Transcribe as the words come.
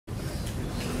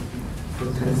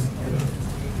Okay,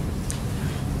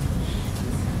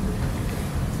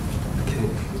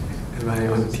 am I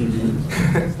on TV?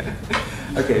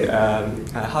 Okay,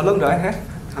 how long do I have?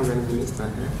 How many minutes do I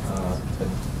have?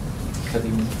 30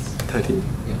 minutes. 30? Yeah.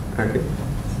 Okay.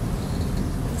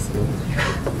 So,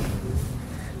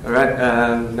 alright,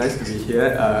 nice to be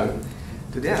here.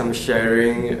 Today I'm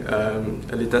sharing a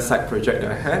little side project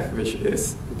that I have, which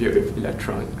is built with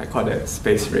Electron. I call it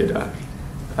Space Radar.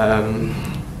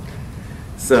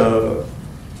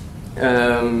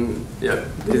 Yeah,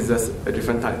 this is just a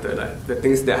different title, like the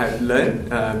things that I've learned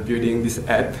building this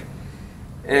app.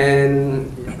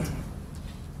 And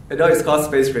although it's called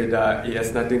Space Radar, it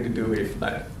has nothing to do with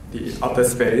like the outer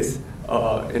space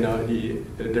or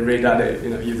the radar that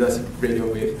users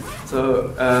radio with.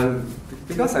 So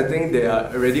because I think there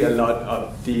are already a lot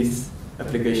of these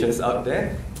applications out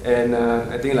there, and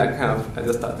I think I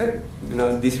just started.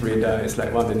 This radar is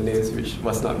like one of the names which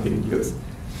was not being used,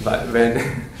 but when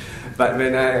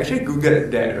I actually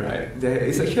googled that, right, there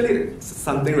is actually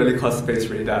something really called space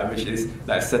radar, which is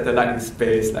like satellite in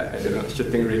space, like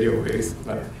shooting radio waves.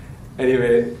 But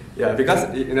anyway, yeah, because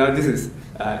this is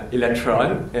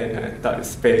Electron, and I thought it's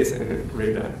space and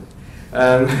radar.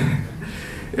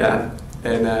 Yeah,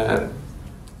 and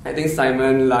I think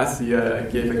Simon last year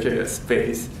gave actually a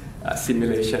space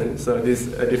simulation, so this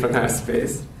is a different kind of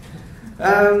space.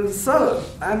 So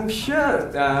I'm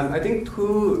sure, I think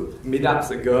 2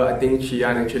 meetups ago, I think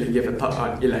Chian actually gave a talk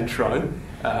on Electron.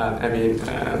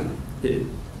 It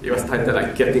was titled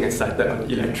like Getting Excited on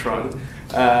Electron.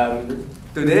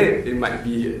 Today it might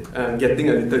be getting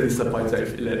a little disappointed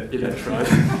with Electron.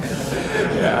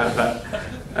 Yeah, but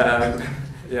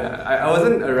yeah, I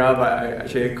wasn't around, but I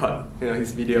actually caught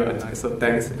his video online. So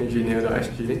thanks,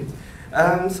 Engineers.SG.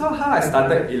 So how I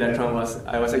started Electron was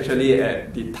I was actually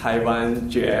at the Taiwan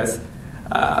JS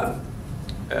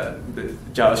the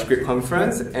JavaScript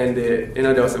conference, and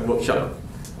there was a workshop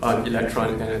on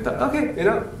Electron, and I thought, okay,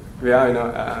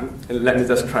 let me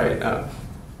just try it out.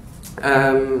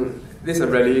 This is a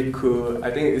really cool.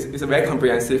 I think it's a very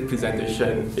comprehensive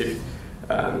presentation. If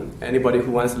anybody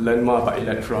who wants to learn more about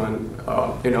Electron,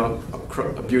 or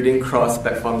building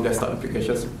cross-platform desktop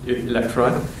applications with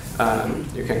Electron,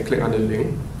 you can click on the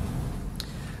link.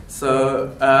 So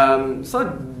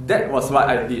that was what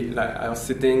I did. Like I was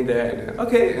sitting there, and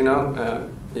okay,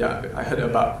 yeah, I heard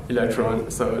about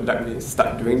Electron, so let me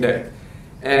start doing that.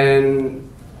 And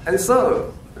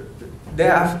so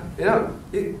there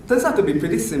it turns out to be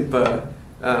pretty simple.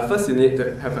 First, you need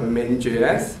to have a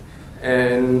main.js,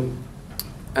 and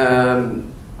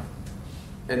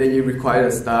then you require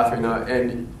the stuff,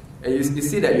 and you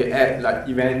see that you add like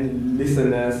event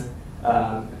listeners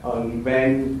on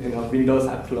when windows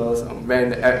are closed, on when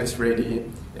the app is ready,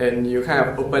 and you kind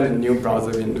of open a new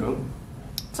browser window.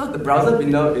 So the browser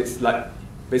window is like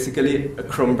basically a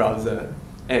Chrome browser,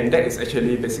 and that is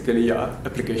actually basically your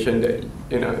application that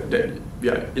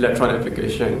your Electron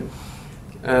application.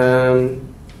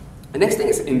 The next thing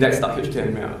is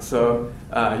index.html. So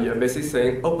you're basically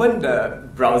saying, open the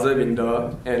browser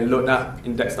window and load up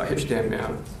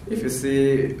index.html. If you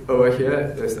see over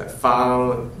here, there's a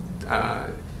file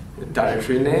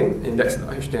directory name,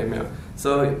 index.html.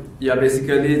 So you're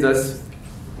basically just,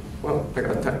 well, I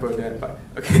got a typo there, but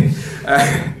okay.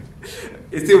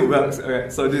 It still works. Okay,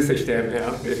 so this is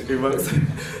HTML. It works.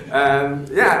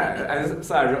 Yeah.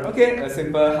 So I wrote, okay, a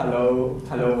simple hello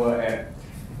world app,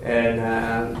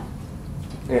 and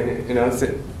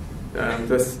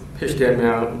this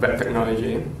HTML web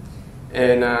technology.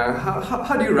 And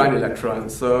how do you run Electron?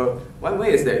 So one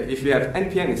way is that if you have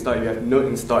npm installed, you have node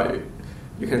installed,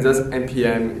 you can just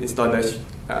npm install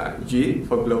 -g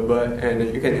for global, and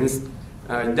you can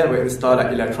that will install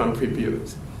like Electron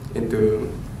pre-built into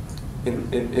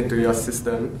your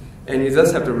system, and you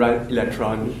just have to run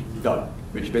Electron dot,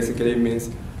 which basically means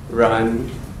run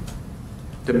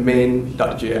the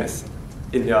main.js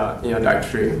in your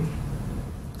directory.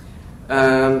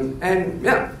 And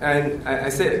yeah, and I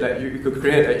said like you could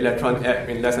create an Electron app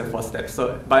in less than 4 steps.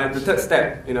 So by the 3rd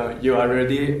step, you are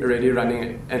already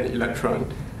running an Electron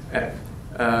app.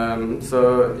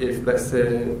 So if let's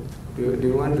say, do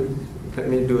you want to let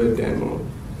me do a demo?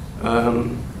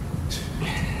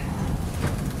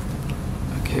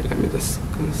 Okay, let me just.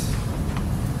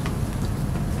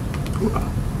 Wow.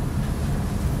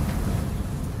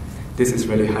 This is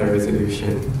really high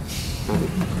resolution.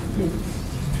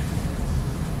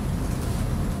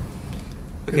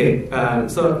 Okay,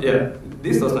 so yeah,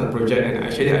 this was my project, and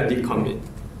actually I did commit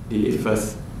the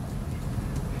first.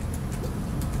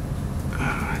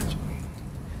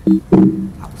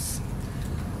 Oops.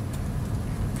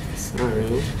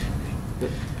 Sorry. a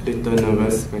little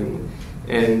nervous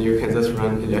and you can just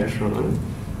run Electron.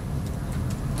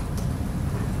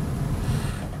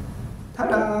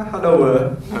 Ta-da! Hello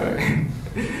world! Alright.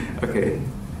 Okay,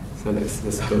 so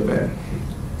let's go back.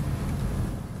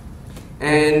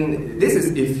 And this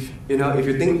is if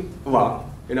you think, wow,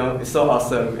 it's so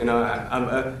awesome. I'm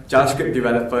a JavaScript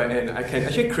developer and I can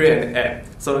actually create an app.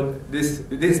 So this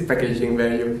packaging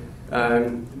where you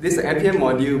this npm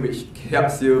module which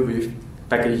helps you with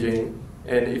packaging.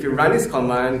 And if you run this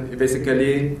command, it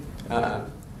basically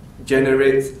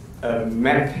generates a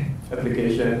map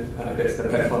application that's the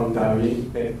platform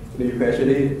Darwin. And you can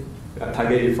actually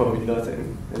target it for Windows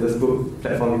and just put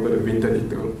platform equal to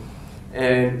Win32.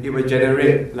 And it will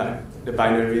generate like the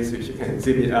binaries which you can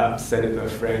zip it up, send it to a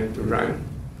friend to run.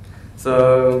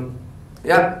 So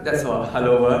yeah, that's for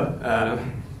Hello World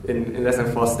in less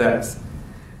than 4 steps.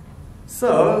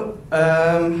 So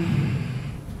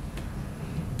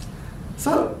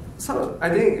so I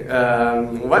think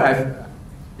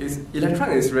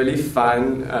Electron is really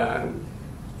fun.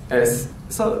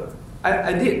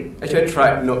 I did actually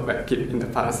try Node WebKit in the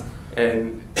past,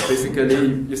 and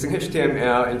basically using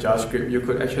HTML and JavaScript, you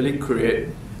could actually create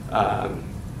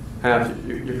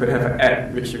you could have an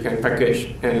app which you can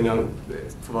package and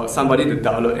for somebody to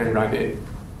download and run it.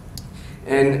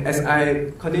 And as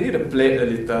I continue to play it a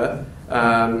little,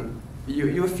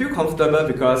 you feel comfortable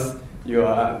because you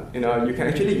can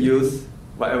actually use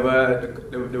whatever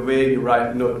the way you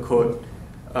write Node code,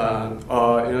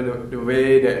 or the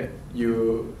way that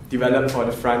you develop for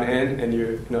the front end, and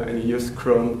you use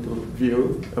Chrome to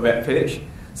view a web page.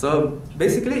 So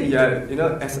basically,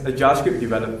 as a JavaScript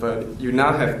developer, you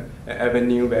now have an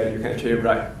avenue where you can actually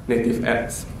write native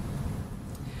apps.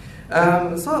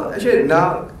 So actually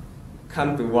now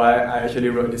come to why I actually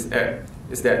wrote this app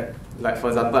is that, like for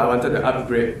example, I wanted to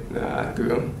upgrade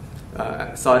to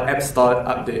App Store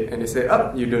update, and they say,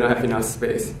 oh, you do not have enough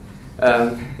space.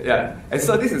 Yeah, and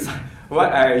so this is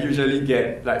what I usually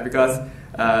get, like because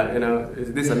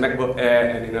this is a MacBook Air,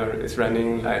 and it's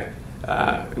running like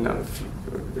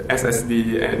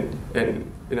SSD, and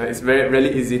it's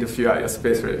really easy to fill out your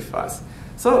space really fast.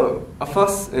 So of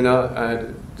course,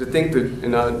 the thing to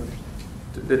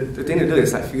do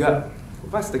is like figure out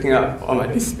what's taking up all my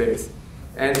disk space.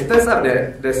 And it turns out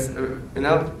that there's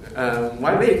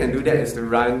one way you can do that is to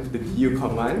run the du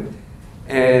command,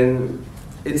 and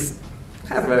it's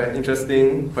kind of an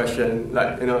interesting question.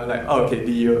 Okay,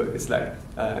 du is like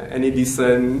any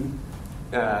decent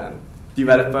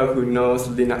developer who knows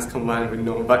Linux command would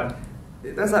know, but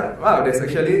it turns out, wow, there's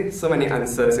actually so many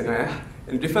answers, and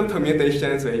different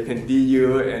permutations where you can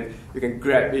du and you can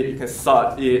grab it, you can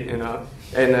sort it, and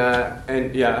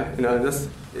yeah, just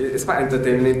it's quite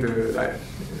entertaining to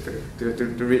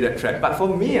read that track. But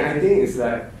for me, I think it's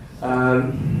like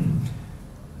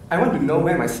I want to know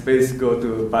where my space go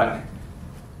to, but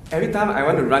every time I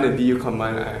want to run a du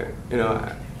command,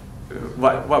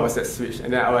 what was that switch,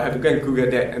 and then I will have to go and Google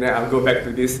that, and then I'll go back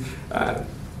to this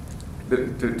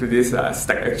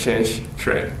Stack Exchange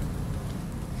thread.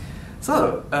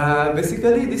 So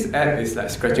basically, this app is like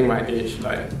scratching my itch,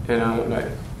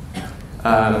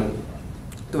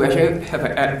 to actually have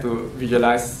an app to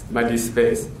visualize my disk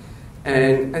space.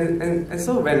 And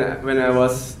so when I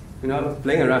was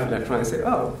playing around with Electron, I said,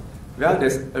 oh, well,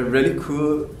 there's a really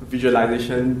cool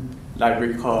visualization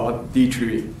library called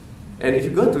D3. And if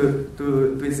you go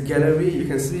to its gallery, you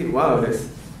can see, wow, there's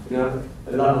a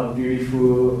lot of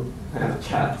beautiful kind of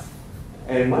charts.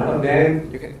 And one of them,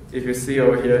 if you see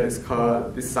over here, is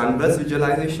called the sunburst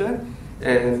visualization.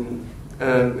 And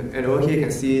over here you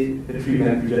can see the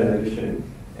tree-man visualization.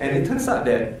 And it turns out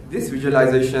that these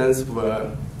visualizations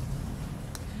were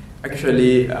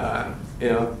actually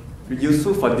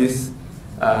useful for this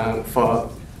for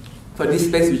this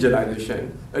space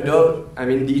visualization. Although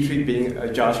D3 being a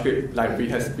JavaScript library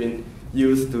has been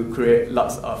used to create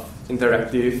lots of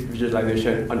interactive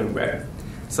visualization on the web.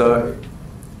 So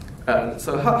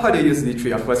how do you use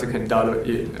D3? Of course, you can download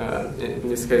it. In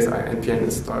this case, I npm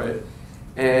install it.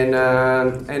 And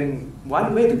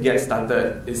one way to get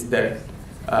started is that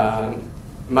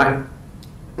Mike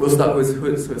Woodstock,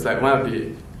 who's like one of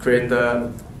the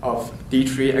creator of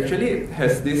D3, actually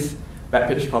has this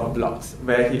webpage called Blocks,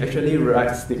 where he actually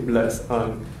writes snippets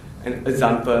on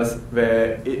examples,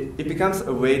 where it becomes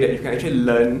a way that you can actually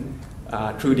learn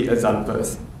through the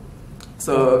examples.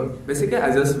 So basically,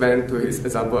 I just went to his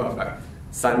example of like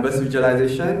sunburst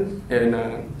visualization, and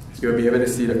you'll be able to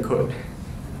see the code.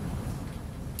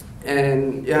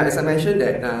 And yeah, as I mentioned,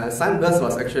 that sunburst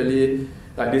was actually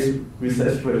like this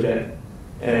research project,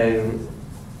 and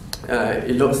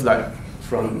it looks like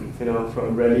from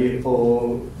from really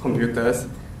old computers.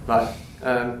 But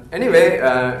anyway,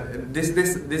 this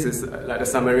is like a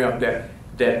summary of that.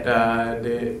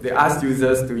 They asked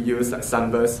users to use like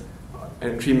Sunburst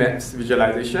and tree maps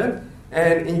visualization,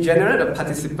 and in general, the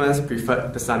participants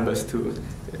preferred the Sunburst tool,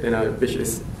 which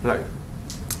is like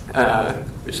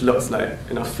which looks like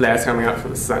flares coming out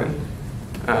from the sun.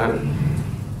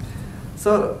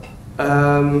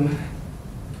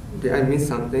 Did I miss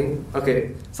something?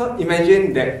 Okay, so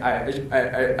imagine that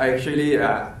I actually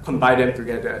combine them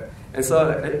together. And so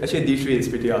actually D3 is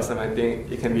pretty awesome. I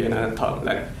think it can be another talk,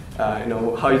 like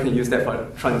how you can use that for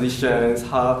transitions,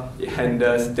 how it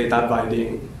handles data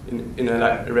binding in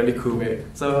a really cool way.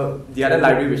 So the other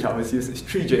library which I always use is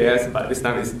Tree.js, but this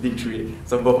time it's D3.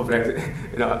 So both of them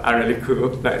are really cool.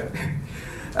 Like,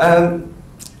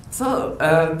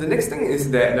 the next thing is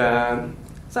that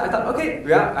so I thought, okay,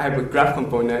 well, I have a graph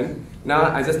component.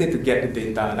 Now I just need to get the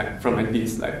data like from my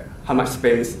disk, like how much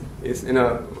space is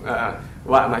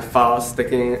what are my files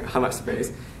taking, how much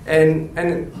space, and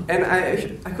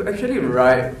I could actually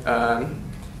write. I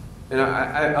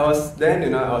was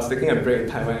then I was taking a break in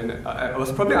Taiwan, and I was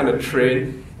probably on the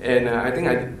train, and I think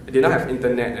I did not have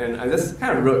internet, and I just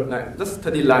kind of wrote like just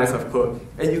 30 lines of code,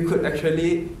 and you could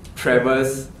actually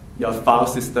traverse your file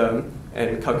system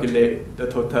and calculate the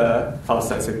total file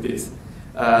size with this.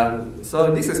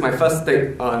 So this is my first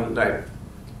take on like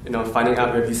finding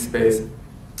out where this space.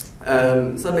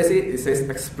 So basically it says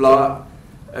explore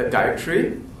a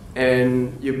directory,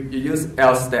 and you use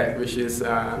lstat, which is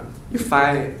you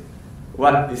find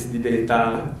what is the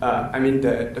data. I mean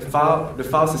the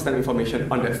file system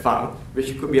information on that file,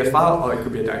 which could be a file or it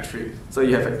could be a directory. So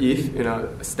you have an if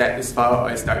stat is file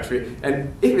or is directory,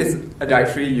 and if it's a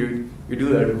directory, you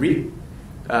do a read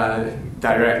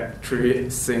directory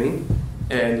sing,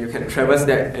 and you can traverse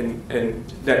that, and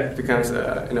that becomes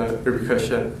a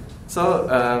recursion. So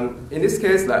in this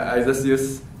case, like I just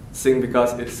use sing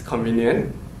because it's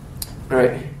convenient,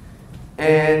 right?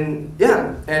 And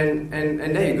yeah, and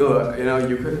there you go.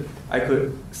 I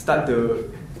could start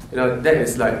to that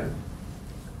is like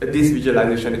this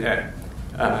visualization app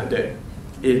that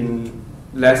in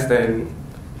less than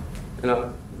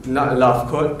not a lot of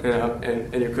code,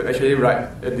 and you could actually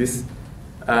write this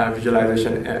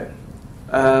visualization app.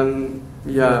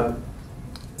 Yeah.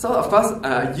 So of course,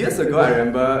 years ago, I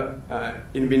remember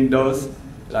in Windows,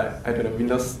 like I don't know,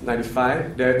 Windows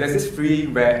 95, there's this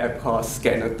freeware app called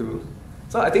Scanner 2.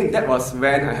 So I think that was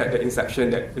when I had the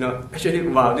inception that actually,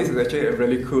 wow, this is actually a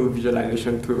really cool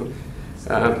visualization tool.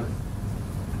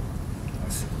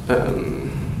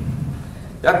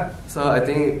 Yeah. So I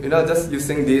think just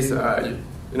using this,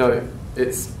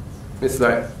 it's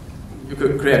like you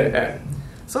could create an app.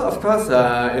 So of course,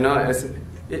 as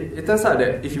it turns out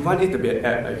that if you want it to be an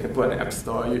app, like you can put an app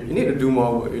store, you need to do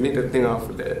more work. You need to think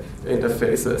of the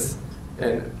interfaces,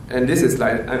 and this is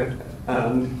like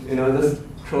just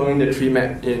throwing the tree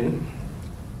map in.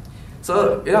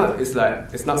 So it's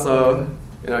like it's not so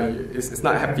it's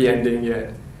not a happy ending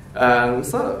yet.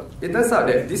 So it turns out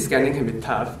that this scanning can be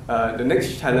tough. The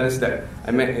next challenge that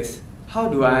I met is how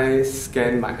do I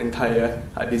scan my entire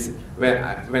hard disk? When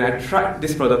I tried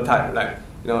this prototype, like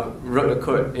wrote the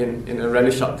code in a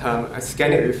really short time, I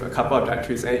scanned it with a couple of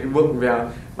directories and it worked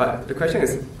well. But the question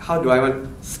is, how do I want to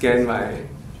scan my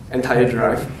entire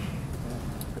drive,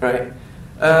 right?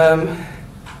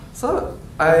 So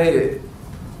I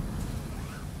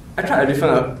tried a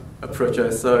different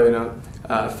approaches. So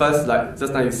first, like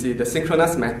just now you see the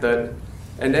synchronous method,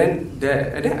 and then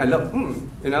I looked,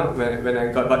 when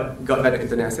I got back the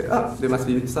internet, I said, oh, there must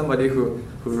be somebody who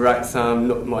writes some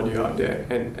node module out there,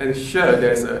 and sure,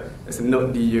 there's a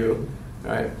node DU,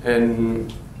 right?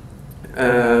 And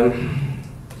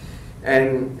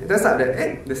it turns out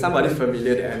that there's somebody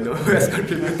familiar that I know who has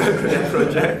contributed to that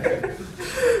project,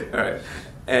 all right?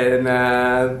 And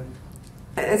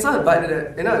so, but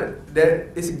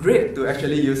it's great to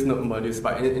actually use node modules,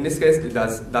 but in this case, it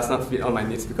does not fit all my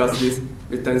needs because this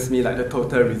returns me like the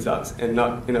total results and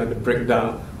not the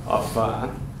breakdown of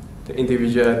the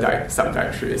individual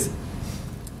subdirectories.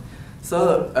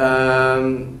 So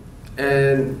and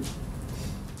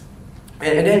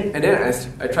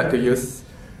then I tried to use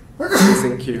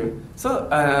using queue. So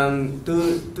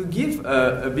to give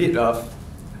a bit of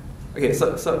okay,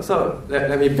 so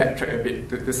let me backtrack a bit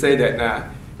to say that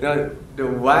the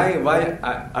why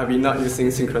are we not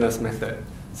using synchronous method?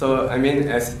 So I mean,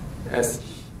 as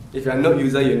if you're a node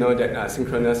user, you know that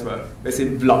synchronous will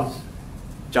basically block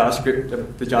JavaScript,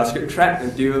 the JavaScript thread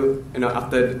until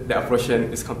after the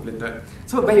operation is completed.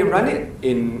 So when you run it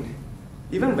in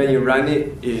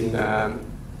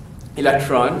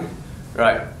Electron,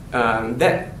 right?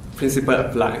 that principle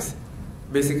applies.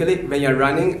 Basically, when you're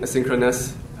running a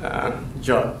synchronous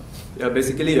job,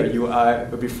 basically your UI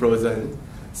will be frozen.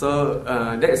 So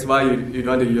that is why you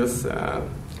want to use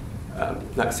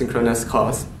like synchronous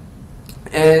calls.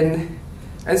 And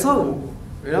so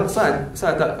so I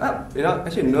thought,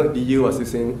 actually Node.du was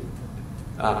using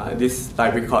this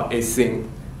library called async,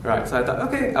 right? So I thought,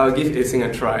 okay, I'll give async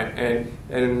a try.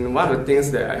 And one of the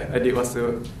things that I did was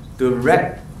to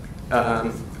wrap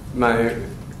my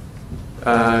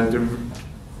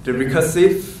the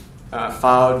recursive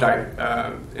file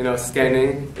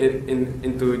scanning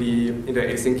into the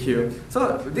async queue.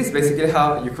 So this is basically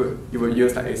how you would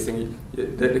use the async.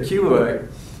 The queue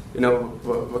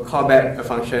will call back a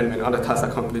function when all the tasks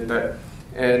are completed,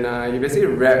 and you basically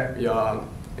wrap your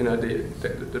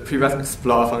the previous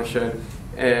explore function,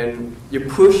 and you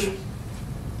push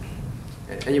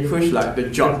like the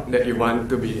job that you want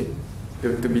to be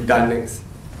done next,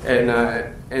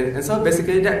 and so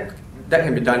basically that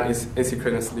can be done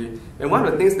asynchronously. And one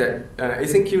of the things that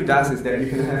async queue does is that you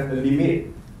can have a limit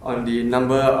on the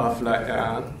number of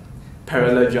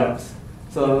parallel jobs.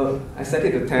 So I set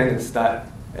it to 10 to start,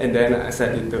 and then I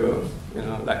set it to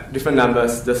like different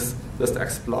numbers just to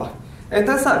explore. And it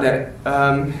turns out that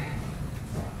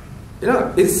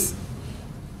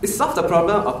it solved the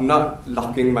problem of not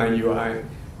locking my UI,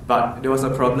 but there was a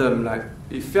problem, like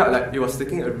it felt like it was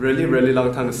taking a really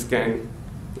long time to scan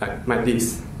like my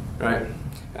disk, right?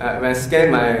 When I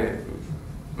scanned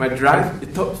my drive,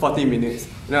 it took 40 minutes.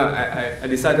 I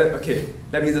decided, okay,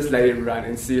 let me just let it run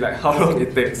and see like how long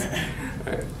it takes.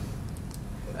 Right?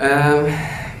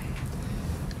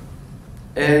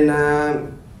 And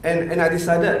I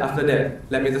decided after that,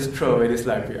 let me just throw away this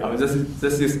library. I will just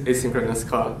use asynchronous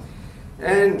call.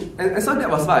 And so that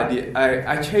was what I did.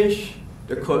 I changed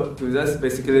the code to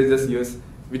basically use,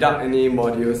 without any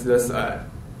modules, just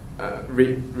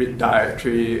read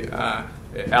directory,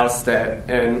 else stat,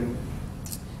 and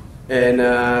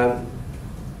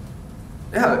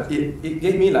yeah, it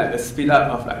gave me like a speed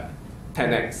up of like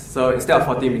 10x. So instead of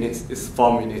 40 minutes, it's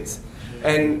 4 minutes.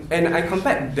 And I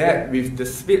compared that with the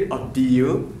speed of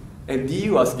DU, and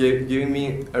DU was giving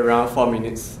me around 4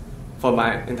 minutes for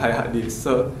my entire hard disk.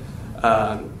 So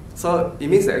so it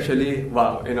means that actually,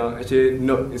 wow, actually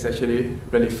Node is actually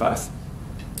really fast,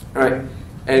 right?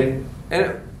 And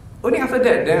only after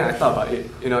that, then I thought about it.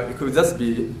 It could just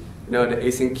be the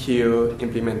async queue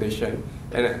implementation.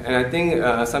 And I think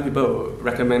some people would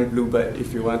recommend Bluebird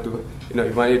if you want to,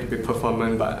 you want it to be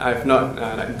performant, but I've not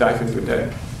like dived into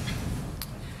that.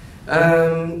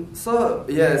 So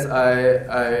yes,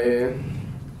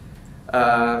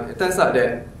 it turns out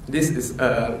that this is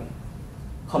a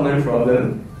common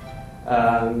problem.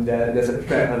 There's a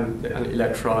thread on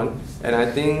Electron, and I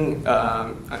think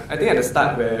at the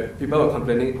start where people were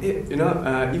complaining,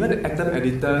 even the Atom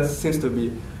editor seems to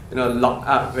be locked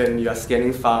up when you are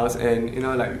scanning files, and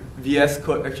like VS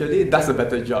Code actually does a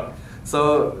better job.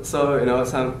 So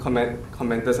some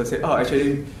commenters will say, oh,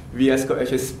 actually VS Code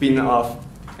actually spin off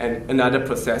another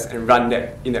process and run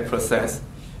that in that process,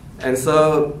 and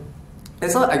so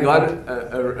I gone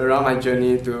around my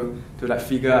journey to like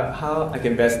figure out how I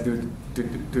can best do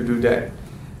that,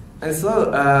 and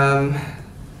so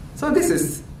this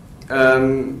is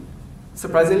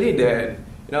surprisingly that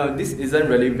this isn't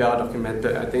really well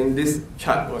documented. I think this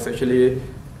chart was actually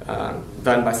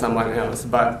done by someone else,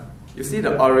 but you see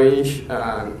the orange,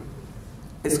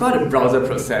 it's called the browser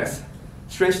process.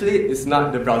 Strangely, it's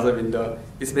not the browser window.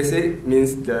 It basically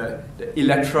means the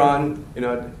Electron,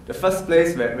 the first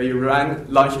place where you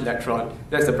launch Electron,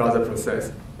 that's the browser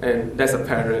process. And that's a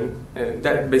parent, and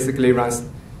that basically runs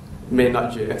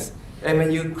main.js. And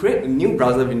when you create a new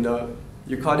browser window,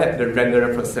 you call that the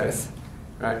renderer process,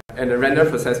 right? And the renderer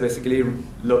process basically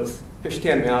loads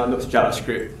HTML, loads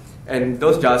JavaScript, and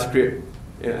those JavaScript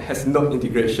has no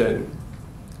integration.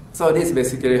 So this is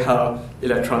basically how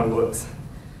Electron works.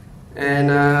 And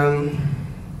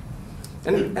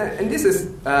this is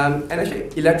and actually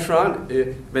Electron,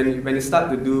 when you start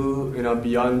to do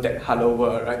beyond that hello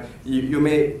world, right? You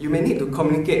may need to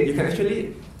communicate. You can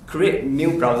actually create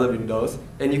new browser windows,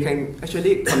 and you can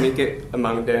actually communicate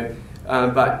among them.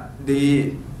 But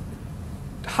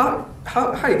how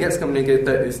it gets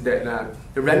communicated is that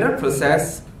the render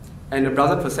process and the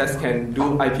browser process can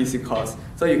do IPC calls.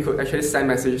 So you could actually send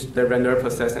message to the render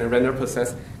process, and the render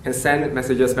process can send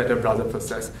messages back to the browser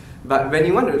process. But when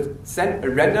you want to send a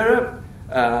renderer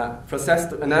process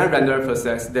to another renderer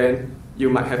process, then you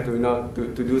might have to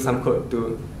do some code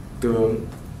to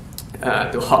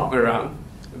hop around.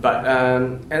 But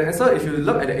and so if you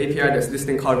look at the API, there's this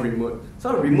thing called remote.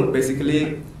 So remote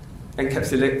basically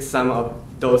encapsulates some of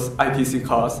those IPC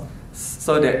calls,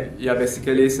 so that you're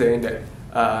basically saying that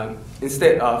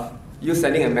instead of you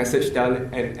sending a message down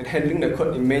and handling the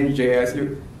code in main.js,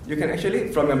 you can actually,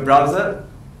 from your browser,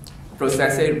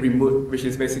 process a remote, which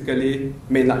is basically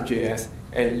main.js,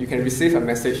 and you can receive a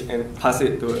message and pass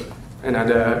it to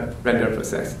another render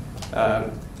process. I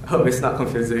hope it's not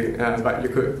confusing, but you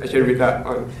could actually read up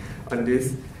on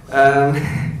this.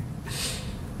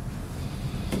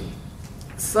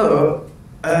 So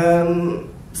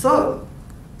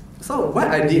what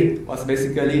I did was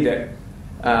basically that,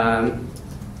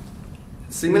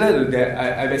 similar to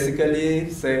that, I basically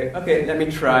say, okay, let me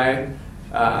try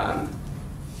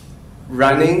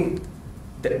running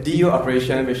the DU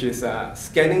operation, which is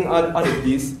scanning all of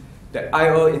these, the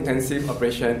I/O intensive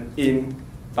operation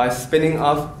by spinning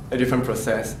off a different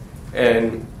process,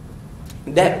 and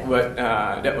that would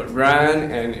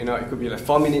run, and it could be like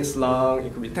 4 minutes long,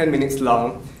 it could be 10 minutes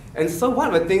long. And so one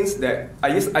of the things that I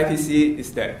use IPC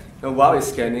is that while it's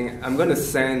scanning, I'm going to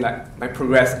send like my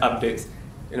progress updates,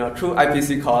 through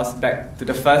IPC calls back to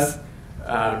the first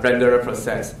renderer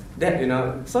process. That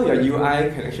so your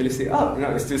UI can actually see, oh,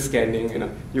 it's still scanning.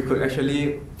 You could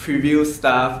actually preview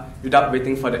stuff without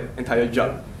waiting for the entire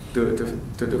job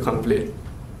to complete.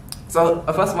 So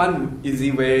the first one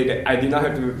easy way that I did not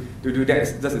have to do that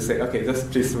is just to say, okay,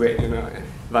 just please wait,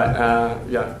 But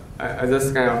yeah, I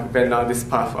just kind of went down this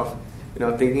path of,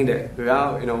 thinking that,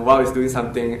 well, while it's doing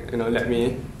something, let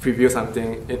me preview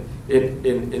something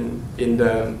in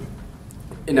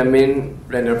the main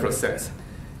render process.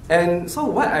 And so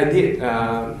what I did,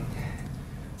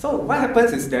 so what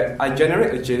happens is that I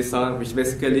generate a JSON which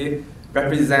basically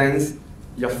represents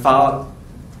your file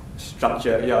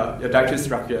structure, your directory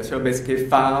structure. So basically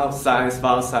file size,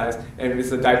 and with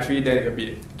the directory, then it will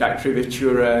be directory with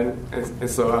children, and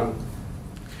so on.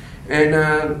 And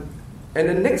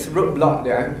the next roadblock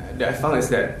that I found is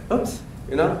that, oops,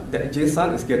 that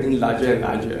JSON is getting larger and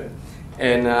larger.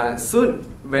 And soon,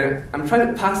 when I'm trying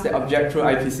to pass the object through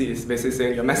IPC, it's basically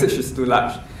saying your message is too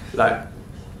large, like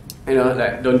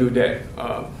don't do that,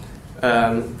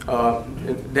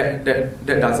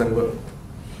 that doesn't work.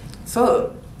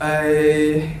 So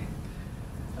I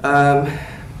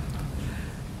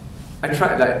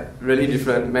tried like many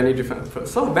different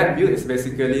approaches. So backview is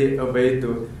basically a way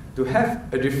to have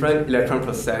a different Electron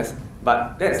process,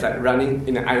 but that's like running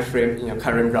in an iframe in your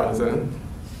current browser.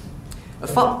 A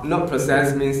fork node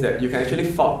process means that you can actually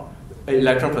fork an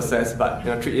Electron process, but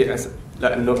treat it as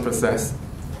like a node process.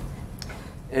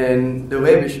 And the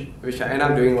way which I ended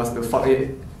up doing was to fork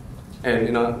it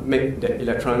and make the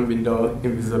Electron window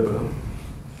invisible.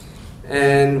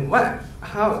 And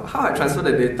how I transfer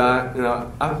the data,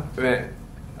 when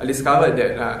I discovered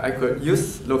that I could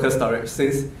use local storage,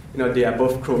 since they are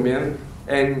both Chromium,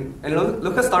 and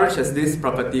local storage has this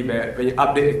property where when you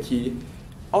update a key,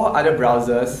 all other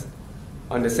browsers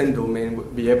on the same domain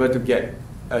would be able to get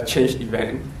a change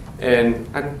event. And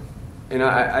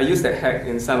I used that hack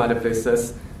in some other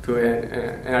places too,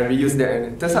 and I reused that, and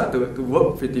it turns out to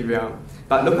work pretty well.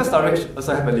 But local storage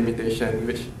also have a limitation,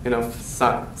 which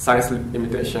size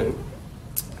limitation.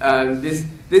 This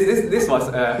was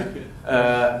a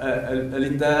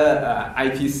little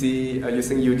IPC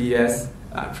using UDS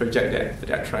project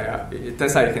that I tried out. It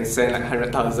turns out you can send like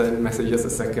 100,000 messages a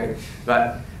second.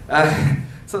 But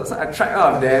so I tried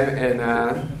all of them, and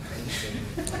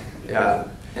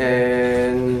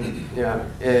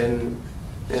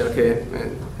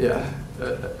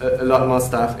a lot more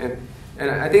stuff. And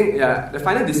I think the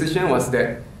final decision was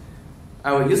that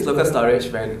I would use local storage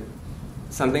when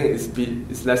something is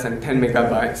less than 10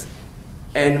 megabytes,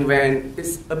 and when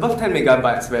it's above 10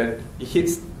 megabytes, when it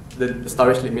hits the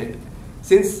storage limit.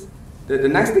 Since the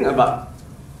nice thing about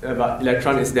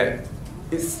Electron is that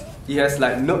it has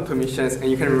like node permissions,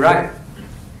 and you can write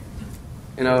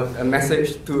a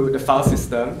message to the file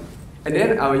system, and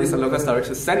then I will use a local storage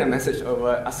to send a message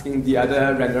over asking the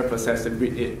other render process to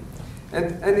read it.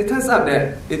 And it turns out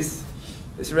that it's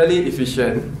really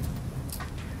efficient.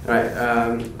 Right,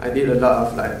 I did a lot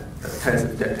of like tests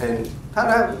with that, and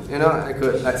I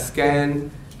could like scan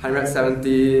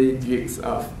 170 gigs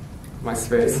of my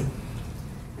space.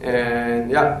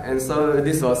 And yeah, and so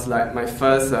this was like my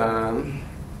first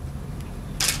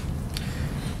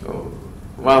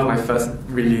one of my first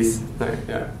release. Like,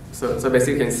 yeah. So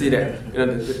basically you can see that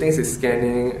the things is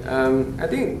scanning. I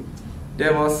think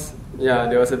there was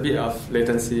a bit of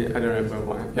latency. I don't remember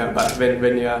why. Yeah, but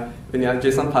when you are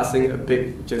JSON passing a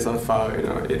big JSON file,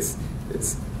 it's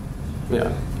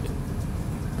yeah.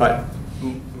 But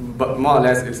more or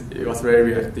less it was very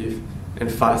reactive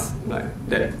and fast, like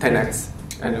that 10x,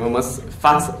 and almost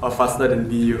fast or faster than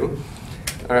DU.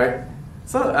 All right.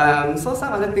 So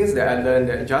some other things that I learned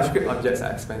that JavaScript objects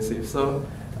are expensive. So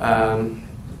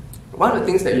one of the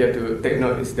things that you have to take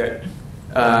note is that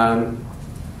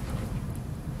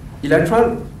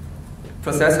Electron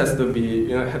process has to be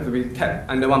kept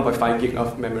under 1.5 gig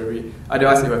of memory,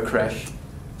 otherwise it will crash.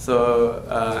 So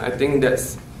I think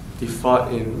that's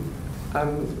default in.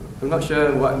 I'm not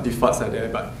sure what defaults are there,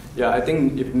 but yeah, I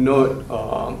think if Node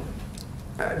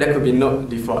that could be Node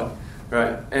default,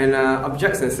 right? And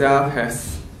objects themselves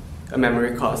has a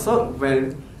memory cost. So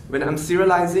when I'm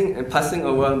serializing and passing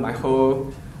over my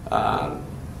whole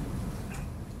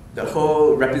the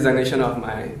whole representation of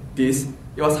my disk,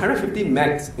 it was 150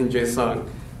 megs in JSON.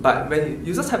 But when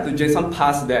users have to JSON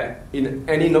pass that in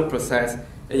any node process,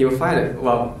 and you will find that,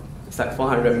 well, it's like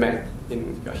 400 meg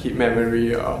in your heap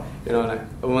memory, or like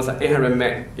almost like 800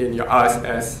 meg in your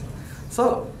RSS.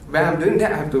 So when I'm doing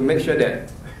that, I have to make sure that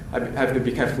I have to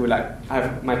be careful. Like I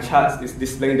have my charts is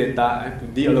displaying data, I have to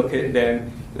deallocate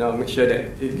them, make sure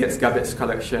that it gets garbage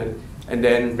collection, and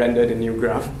then render the new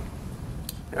graph.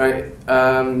 Right?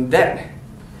 That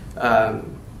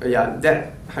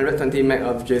 120 meg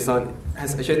of JSON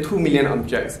has actually 2 million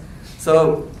objects.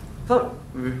 So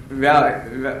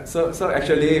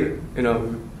actually,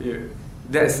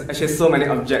 there's actually so many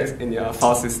objects in your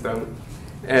file system,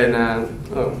 and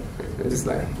just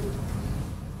like,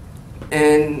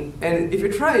 and if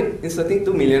you try inserting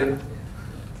 2 million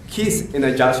keys in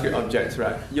a JavaScript object,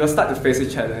 right, you'll start to face a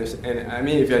challenge. And I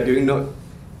mean, if you're doing Node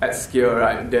at scale,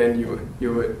 right, then you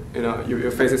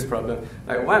face this problem.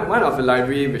 Like one of the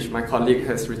library which my colleague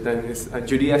has written is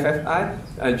Judy FFI.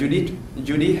 Judy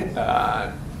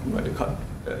what do you call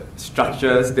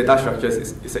structures, data structures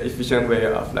is an efficient way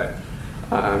of like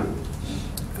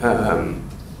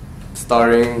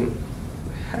storing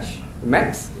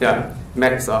max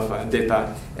of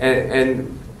data,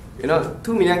 and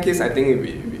 2 million keys. I think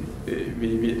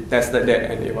we tested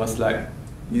that, and it was like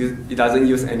it doesn't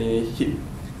use any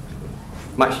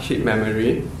much heap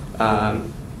memory,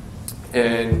 and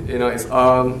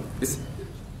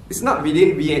it's not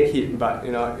within V8 heap, but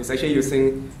it's actually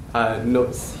using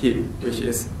nodes heap, which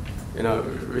is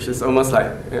almost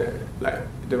like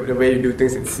the way you do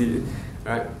things in C,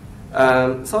 right?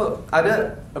 So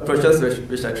other approaches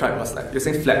which I tried was like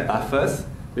using flat buffers,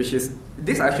 which is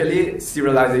this actually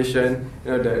serialization.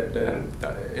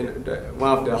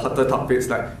 One of the hotter topics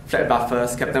like flat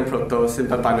buffers, Captain Proto,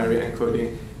 simple binary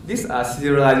encoding. These are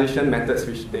serialization methods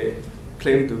which they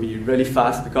claim to be really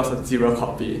fast because of zero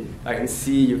copy. Like in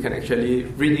C, you can actually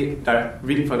read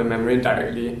from the memory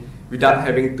directly without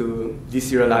having to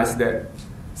deserialize that.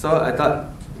 So I thought,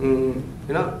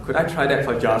 could I try that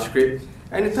for JavaScript?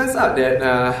 And it turns out that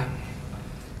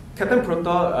Captain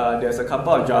Proto, there's a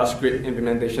couple of JavaScript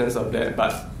implementations of that,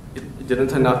 but it didn't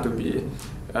turn out to be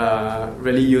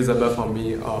really usable for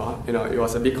me, or it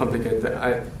was a bit complicated.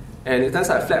 And it turns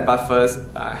out flat buffers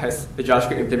has a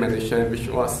JavaScript implementation which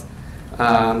was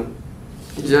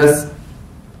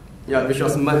which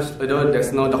was merged, although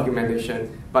there's no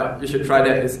documentation. But you should try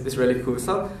that, it's really cool.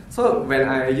 So when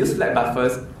I use flat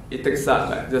buffers, it takes up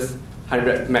like just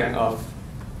 100 meg of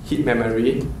heap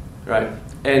memory, right?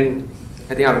 And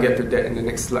I think I'll get to that in the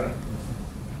next slide.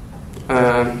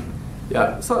 I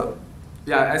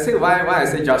say why I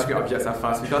say JavaScript objects are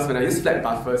fast, because when I use flat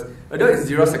buffers, although it's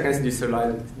 0 seconds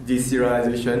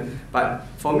deserialization, but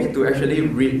for me to actually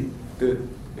read to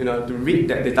read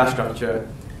that data structure,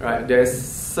 right, there's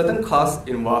certain cost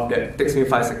involved that takes me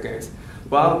 5 seconds.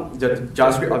 While the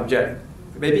JavaScript object,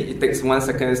 maybe it takes 1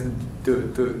 second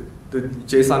to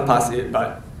JSON pass it,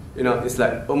 but it's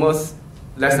like almost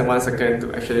less than 1 second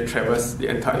to actually traverse the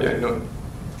entire node.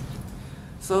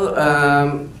 So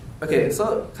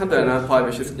so come to another point,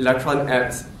 which is Electron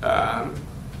apps.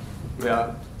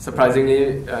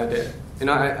 Surprisingly,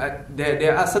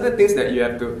 there are certain things that you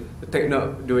have to take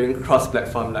note doing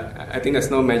cross-platform. Like I think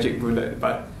there's no magic bullet,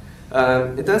 but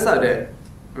it turns out that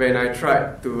when I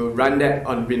tried to run that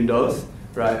on Windows,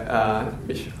 right,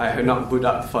 which I have not boot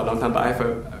up for a long time, but I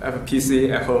have a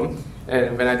PC at home,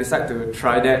 and when I decide to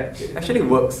try that, it actually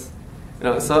works.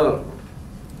 It's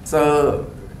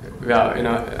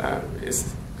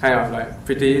kind of like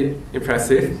pretty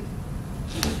impressive.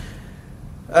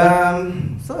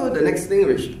 So the next thing,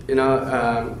 which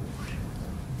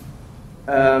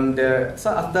so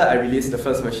after I released the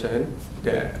first version,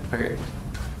 there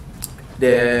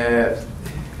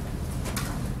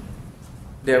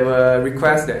were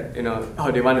requests that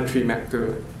they want a tree map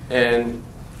too, and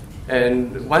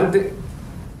one thing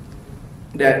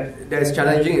that is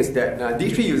challenging is that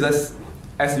D3 uses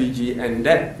SVG, and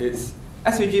that is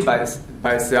SVG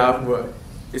by itself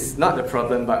it's not the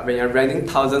problem, but when you're running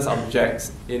thousands of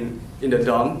objects in the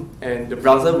DOM, and the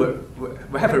browser will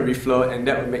have a reflow, and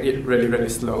that would make it really, really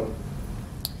slow.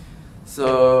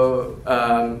 So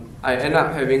I end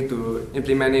up having to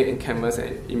implement it in Canvas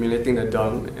and emulating the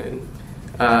DOM,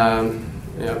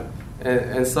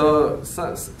 and so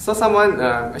someone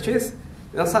actually,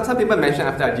 some people mentioned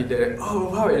after I did that, oh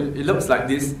wow, it looks like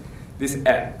this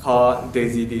app called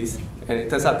DaisyDis, and it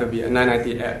turns out to be a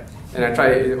 990 app. And I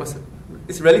tried it.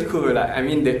 It's really cool. Like, I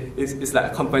mean, it's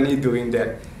like a company doing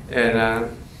that. And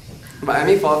but I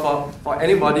mean, for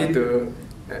anybody to,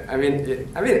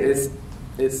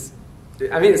 it's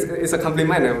a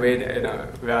compliment in a way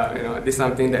that this is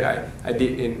something that I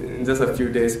did in just a few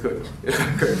days could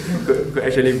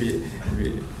actually be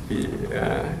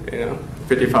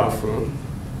pretty powerful.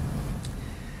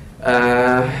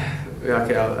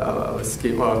 Okay, I'll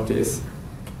skip all of this.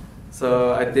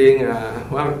 So I think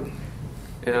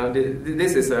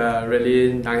this is a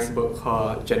really nice book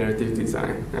called Generative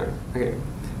Design. Okay.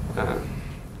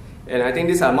 And I think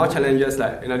these are more challenges,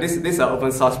 like, this is an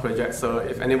open source project, so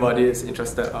if anybody is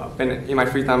interested, in my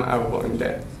free time I will work on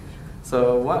that.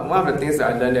 So one of the things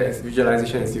that I learned that is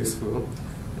visualization is useful.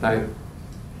 Like,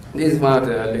 this is one of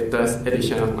the latest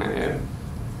edition of my app.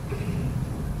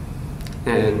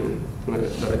 And I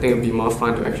think it would be more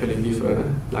fun to actually give a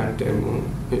live demo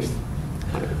if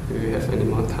we have any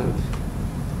more time.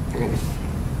 Okay.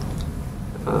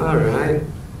 Alright.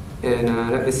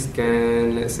 And let me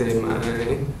scan, let's say,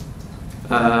 my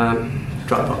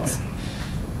Dropbox.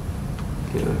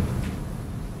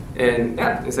 And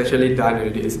yeah, it's actually done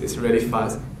already. It's really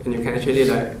fast. And you can actually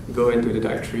go into the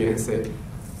directory and say,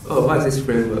 oh, what is this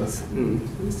framework?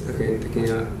 Okay, taking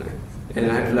out.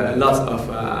 And I have lots of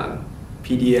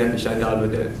PDF which I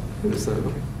downloaded.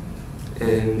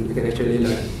 And you can actually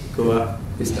go up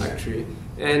this directory.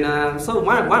 And so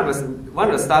one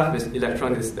of the stuff with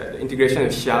Electron is the integration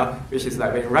with shell, which is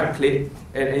when you right click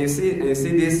and you see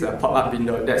this pop-up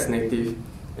window that's native,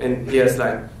 and here's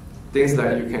things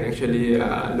like you can actually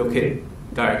locate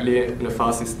directly in the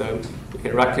file system. You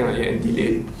can right click on it and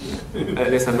delete. At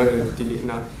least I'm not going to delete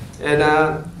now. And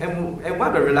one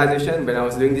of the realization when I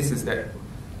was doing this is that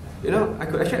I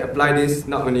could actually apply this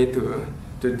not only to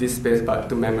this space but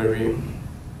to memory.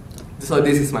 So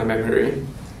this is my memory.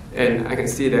 And I can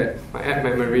see that my app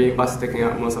memory was taking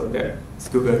up most of that. It's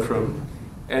Google Chrome.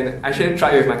 And I actually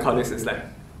tried with my colleagues, it's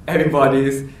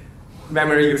everybody's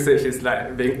memory usage is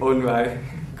being owned by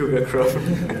Google Chrome.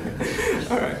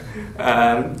 Alright.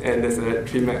 And there's a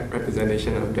tree map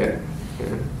representation of that.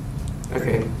 Yeah.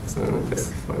 Okay, so that's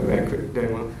for a very quick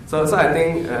demo. So I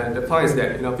think the point is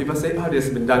that people say, oh, this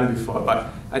has been done before,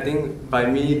 but I think by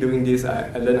me doing this,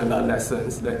 I learned a lot of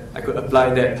lessons that I could apply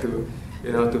that to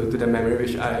to the memory,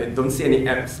 which I don't see any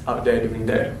apps out there doing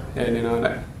that. And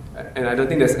and I don't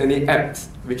think there's any apps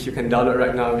which you can download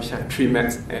right now which have tree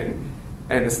maps and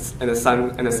the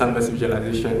sunburst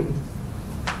visualization.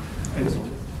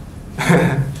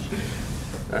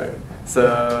 Alright.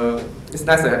 So it's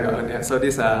nice to have you on there. So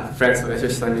these are friends who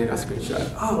actually sent me a screenshot.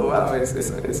 Oh wow, it's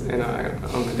on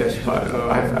the dashboard. Oh,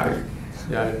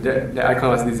 the icon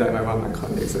was designed by one of my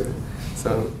colleagues.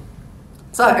 So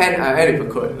I added a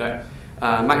code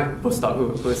Mike Bostock,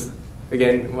 who's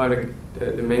again one of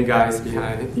the main guys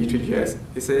behind D3JS.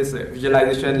 He says that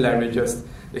visualization leverages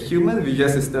the human visual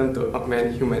system to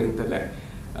augment human intellect.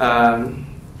 And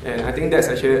I think that's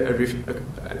actually a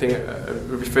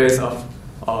rephrase of,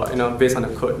 based on the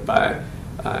code by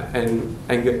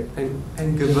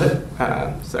Engelbert.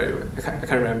 Sorry, I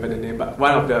can't remember the name, but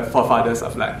one of the forefathers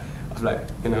of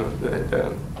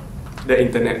the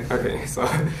internet. Okay, so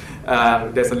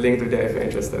there's a link to that if you're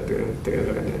interested to take a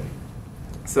look at that.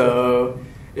 So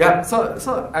yeah,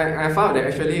 so I found that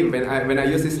actually when I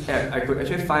use this app, I could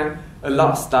actually find a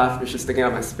lot of stuff which is taking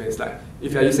up my space. Like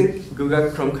if you're using Google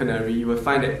Chrome Canary, you will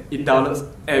find that it downloads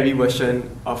every version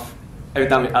of every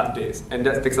time it updates, and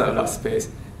that takes up a lot of space.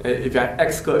 If you have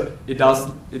Xcode, it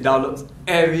downloads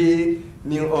every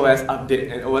new OS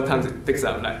update, and over time it takes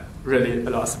up really a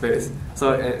lot of space.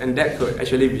 So and that could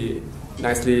actually be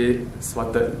nicely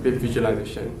spotted with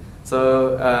visualization.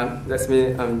 So that's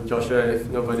me. I'm Joshua, if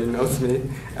nobody knows me.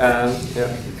 I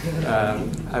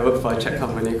work for a Czech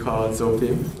company called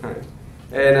ZopIM. Right.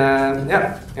 And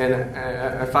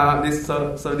I found out this.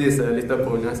 So this is a little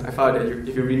bonus. I found that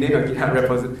if you rename your GitHub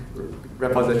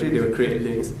repository, they will create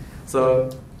links. So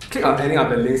click on any of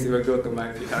the links, it will go to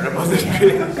my GitHub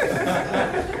repository.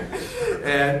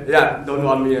 And yeah, don't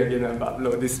want me again about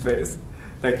upload this space.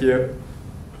 Thank you.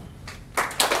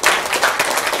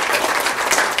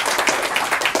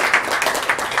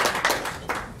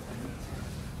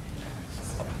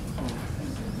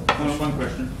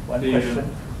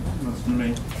 question. That's from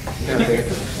me. Okay.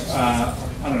 I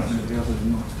don't know if anybody else did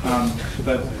not.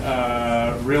 But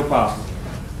real path.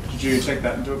 Did you take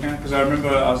that into account? Because I remember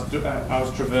I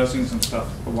was traversing some stuff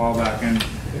a while back, and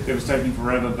it was taking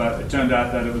forever. But it turned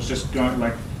out that it was just going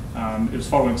like it was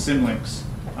following symlinks.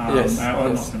 Yes.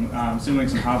 Not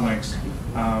symlinks and hard links.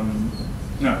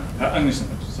 Only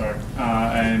symlinks. Sorry,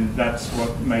 and that's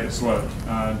what made it slow.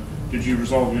 Did you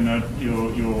resolve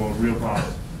your real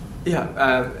path? Yeah,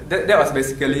 that was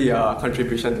basically a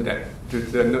contribution to that, to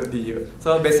the node DU.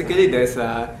 So basically there's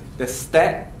the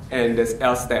stat and there's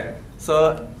lstat.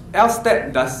 So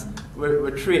lstat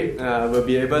will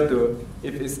be able to,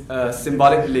 if it's a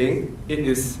symbolic link, it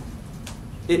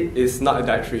is not a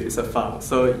directory, it's a file.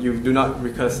 So you do not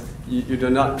recurse, you do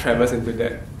not traverse into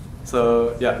that.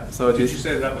 So yeah, so did you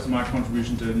say that was my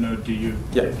contribution to node DU?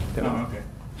 Yeah. Oh, okay.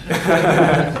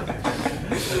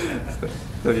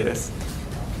 So yes.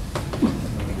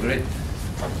 Great.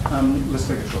 Let's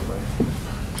take a short break.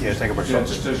 Yeah, take a break. Yeah,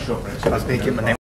 just a short break. I was thinking my name.